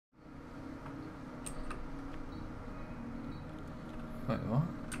Wait, what?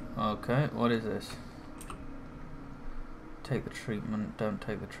 Okay, what is this? Take the treatment, don't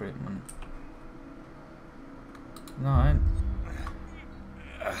take the treatment. No,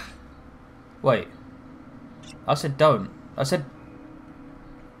 wait. I said don't. I said...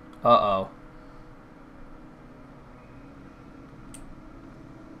 Uh-oh.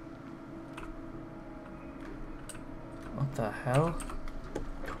 What the hell?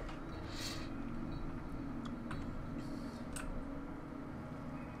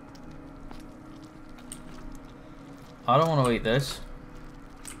 I don't want to eat this.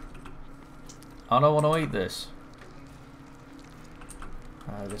 I don't want to eat this.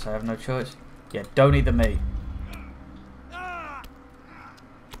 I guess I have no choice. Yeah, don't eat the meat. I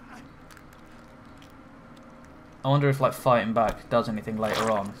wonder if like fighting back does anything later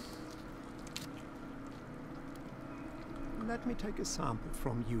on. Let me take a sample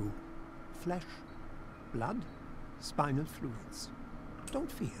from you. Flesh, blood, spinal fluids. Don't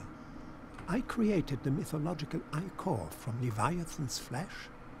fear. I created the mythological ichor from Leviathan's flesh.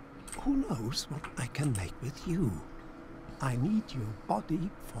 Who knows what I can make with you? I need your body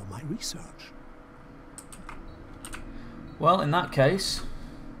for my research. Well, in that case,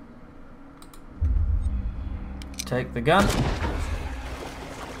 take the gun.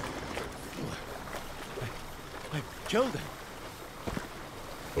 I killed him.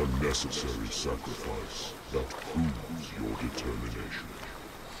 A necessary sacrifice that proves your determination.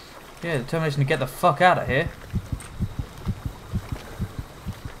 Yeah, determination to get the fuck out of here.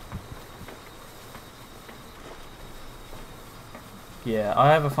 Yeah,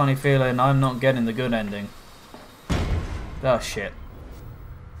 I have a funny feeling I'm not getting the good ending. Oh shit.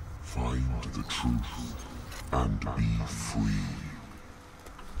 Find the truth and be free.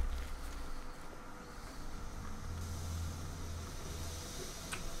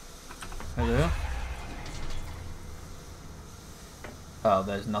 Hello? Oh,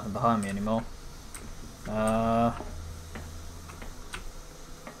 there's nothing behind me anymore. Let's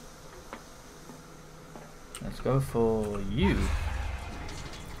go for you.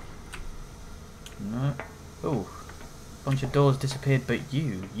 No. Oh, bunch of doors disappeared, but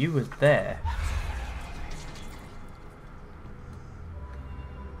you was there.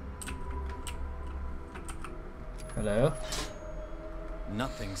 Hello?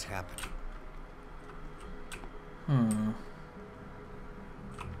 Nothing's happened.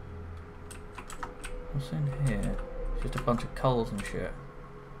 What's in here? Just a bunch of coals and shit.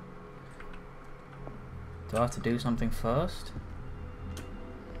 Do I have to do something first?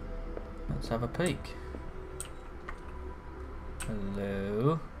 Let's have a peek.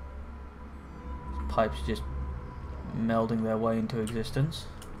 Hello? Pipes just melding their way into existence.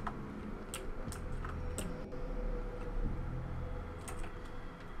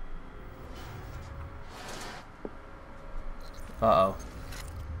 Uh-oh.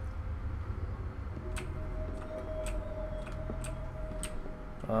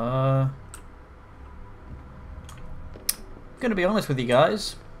 Gonna be honest with you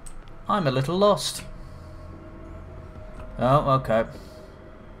guys, I'm a little lost. Oh, okay.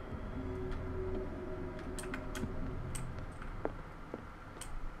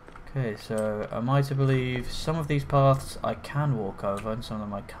 Okay, so am I to believe some of these paths I can walk over and some of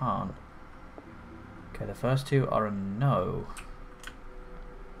them I can't? Okay, the first two are a no.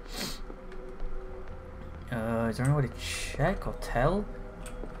 Is there any way to check or tell?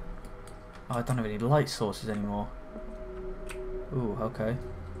 Oh, I don't have any light sources anymore. Ooh, okay.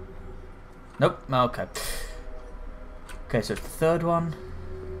 Nope, okay. Okay, so the third one.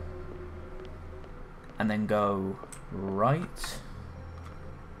 And then go right.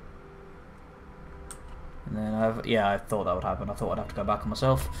 And then I thought that would happen. I thought I'd have to go back on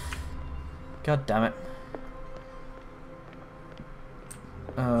myself. God damn it.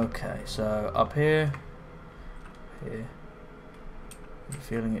 Okay, so up here. Here. I'm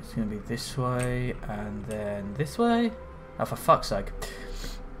feeling it's going to be this way and then this way. Oh, for fuck's sake.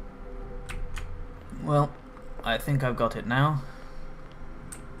 Well, I think I've got it now.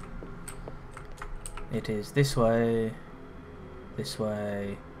 It is this way, this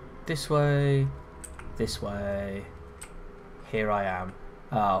way, this way, this way. Here I am.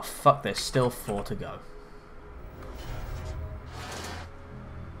 Oh, fuck, there's still 4 to go.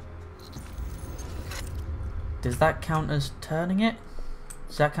 Does that count as turning it?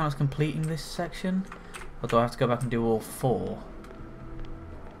 Does that count as completing this section? Or do I have to go back and do all 4?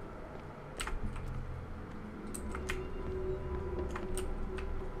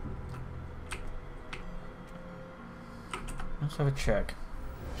 Let's have a check.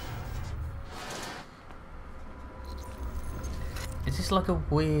 Is this like a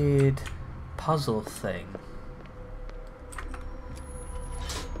weird puzzle thing?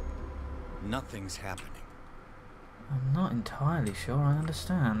 Nothing's happening. I'm not entirely sure I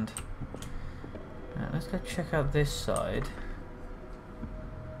understand. Now, let's go check out this side.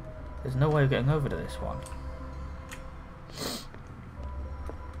 There's no way of getting over to this one.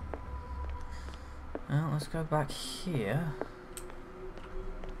 Well, let's go back here.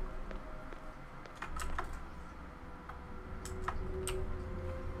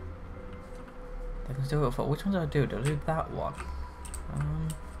 I can still go for which one do I do? Do I do that one?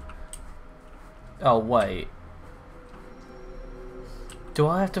 Oh wait. Do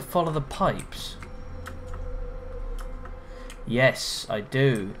I have to follow the pipes? Yes, I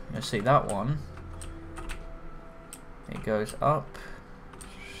do. You see that one? It goes up,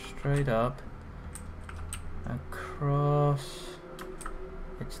 straight up, across.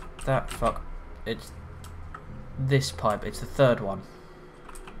 It's that fuck. It's this pipe. It's the third one.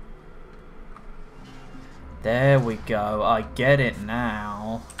 There we go. I get it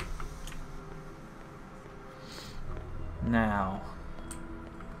now. Now,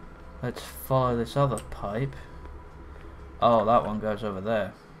 let's follow this other pipe. Oh, that one goes over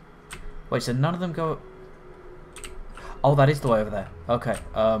there. Wait, so none of them go... Oh, that is the way over there. Okay,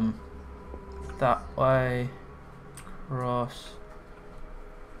 that way, cross,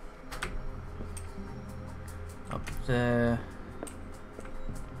 up there.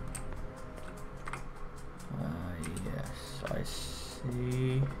 Yes, I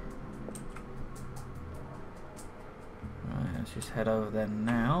see. Right, let's just head over there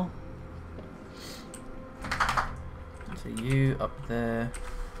now. So you up there.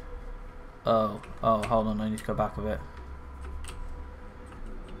 Oh, hold on, I need to go back a bit.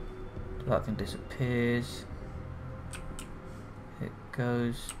 That thing disappears. It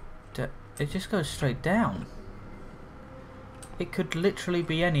goes... It just goes straight down. It could literally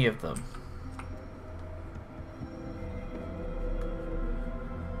be any of them.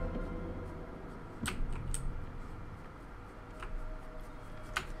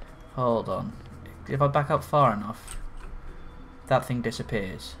 Hold on. If I back up far enough, that thing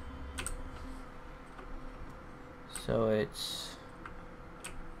disappears. So it's...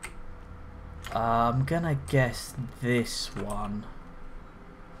 I'm gonna guess this one.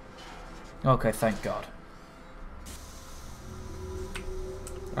 Okay, thank God.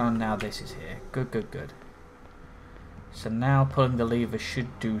 Oh, now this is here. Good, good, good. So now pulling the lever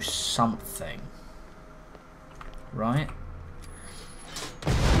should do something. Right?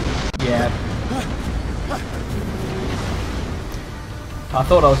 Yeah. I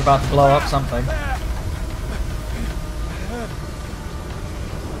thought I was about to blow up something.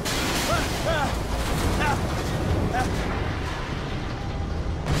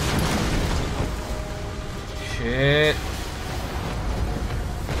 Shit.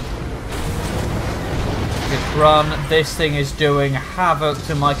 Just run. This thing is doing havoc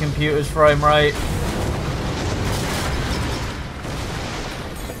to my computer's frame rate.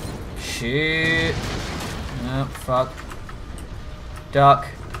 Shit. Oh, fuck. Duck.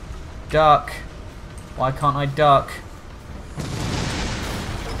 Duck. Why can't I duck?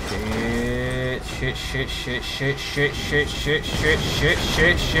 Shit. Shit, shit, shit, shit, shit, shit, shit, shit, shit,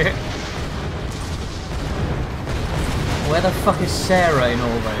 shit, shit. Where the fuck is Sarah in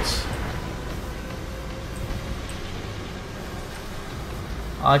all this?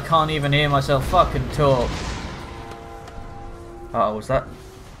 I can't even hear myself fucking talk. Uh-oh, was that?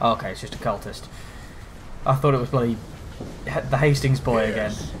 Oh, okay, it's just a cultist. I thought it was bloody the Hastings boy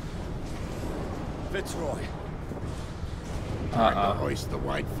again. Fitzroy. Time to hoist the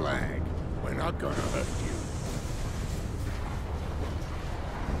white flag. We're not gonna hurt you.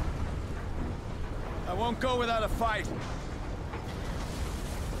 I won't go without a fight.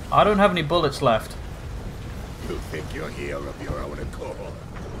 I don't have any bullets left. You think you're here of your own accord?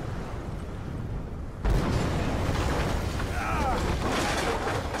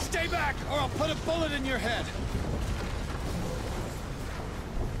 Stay back, or I'll put a bullet in your head.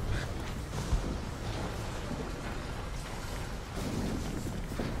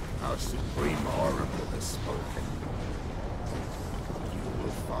 Our supreme oracle has spoken. You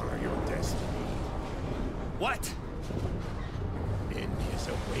will follow your destiny. What? In his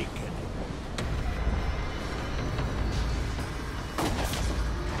awakening.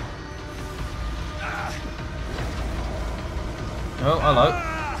 Oh, hello.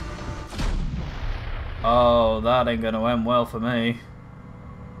 Oh, that ain't gonna end well for me.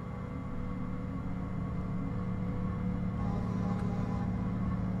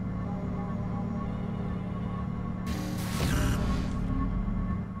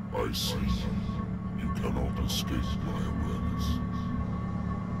 I see. You cannot escape my awareness.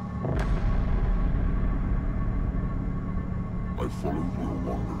 I followed your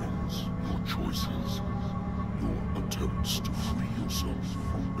wanderings, your choices, your attempts to free yourself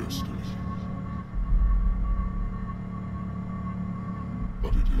from destiny.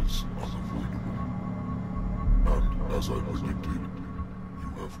 But it is unavoidable. And as I predicted, you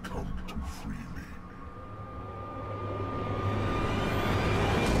have come to free me.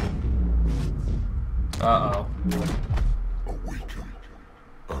 Uh-oh. Awaken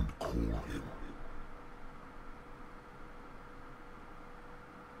and call him.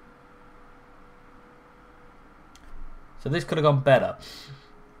 So this could have gone better.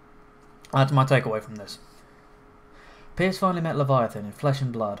 That's my takeaway from this. Pierce finally met Leviathan in flesh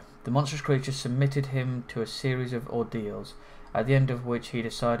and blood. The monstrous creature submitted him to a series of ordeals, at the end of which he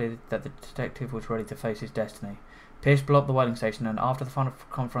decided that the detective was ready to face his destiny. Pierce blew up the whaling station, and after the final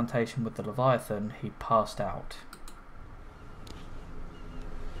confrontation with the Leviathan, he passed out.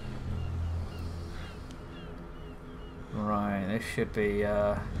 Right, this should be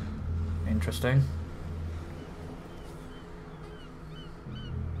interesting.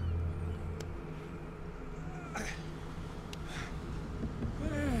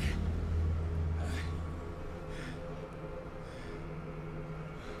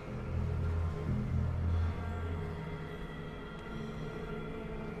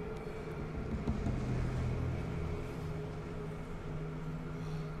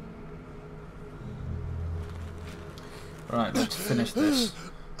 Right, let's finish this.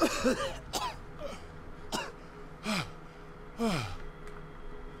 The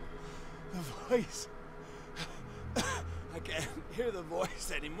voice. I can't hear the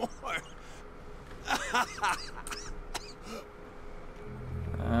voice anymore.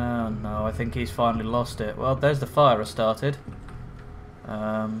 Oh no, I think he's finally lost it. Well, there's the fire I started.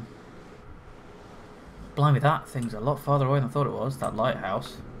 Blimey, that thing's a lot farther away than I thought it was, that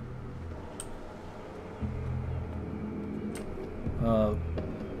lighthouse. Oh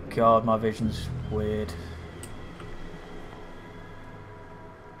god, my vision's weird.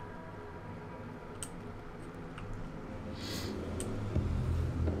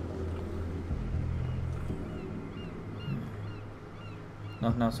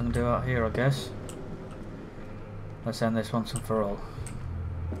 Nothing else I can do out here, I guess. Let's end this once and for all.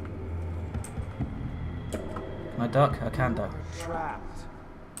 Can I duck? I can duck. Trapped.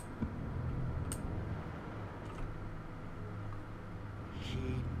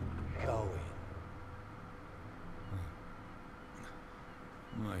 Keep going.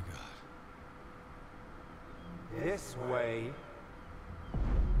 My God. This way.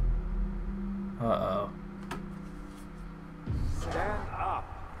 Uh-oh. Stand up.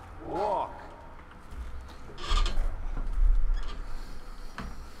 Walk.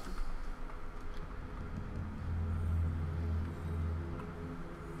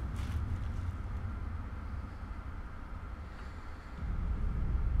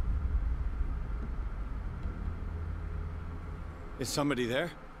 Is somebody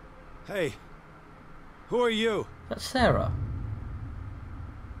there? Hey, who are you? That's Sarah.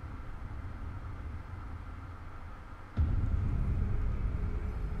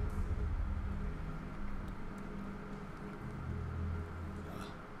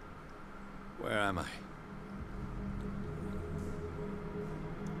 Where am I?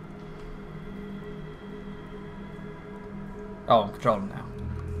 Oh, I'm controlling now.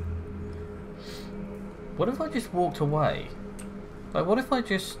 What if I just walked away? Like, what if I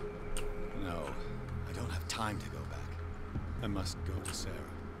just... No, I don't have time to go back. I must go to Sarah.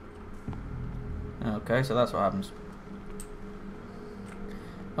 Okay, so that's what happens.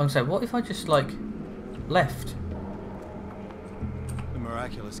 I'm gonna say, what if I just, like, left? The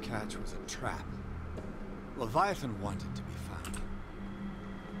miraculous catch was a trap. Leviathan wanted to be found.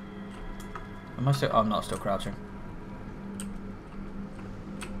 Am I still... Oh, I'm not still crouching.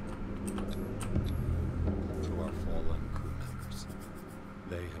 To our fallen crew members,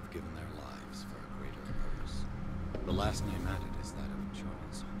 they have given their lives for a greater purpose. The last name added is that of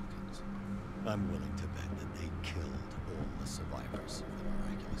Charles Hawkins. I'm willing to bet that they killed all the survivors of the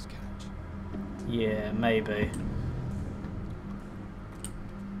miraculous catch. Yeah, maybe.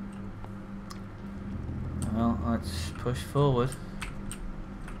 Well, let's push forward.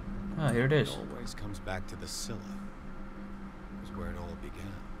 Oh, here it is. It always comes back to the Scylla. It was where it all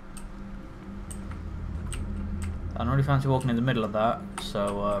began. I don't really fancy walking in the middle of that,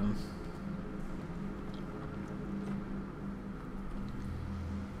 so,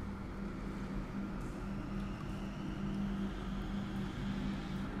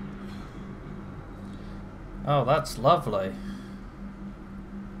 Oh, that's lovely.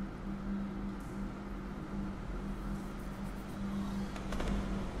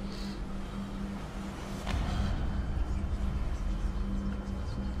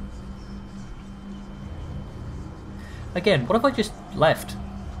 Again, what if I just left?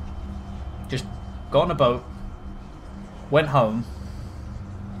 Just got on a boat, went home,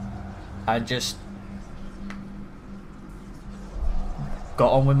 and just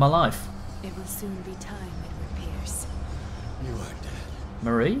got on with my life. It will soon be time, Edward Pierce. You are dead.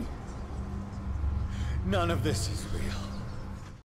 Marie? None of this is real.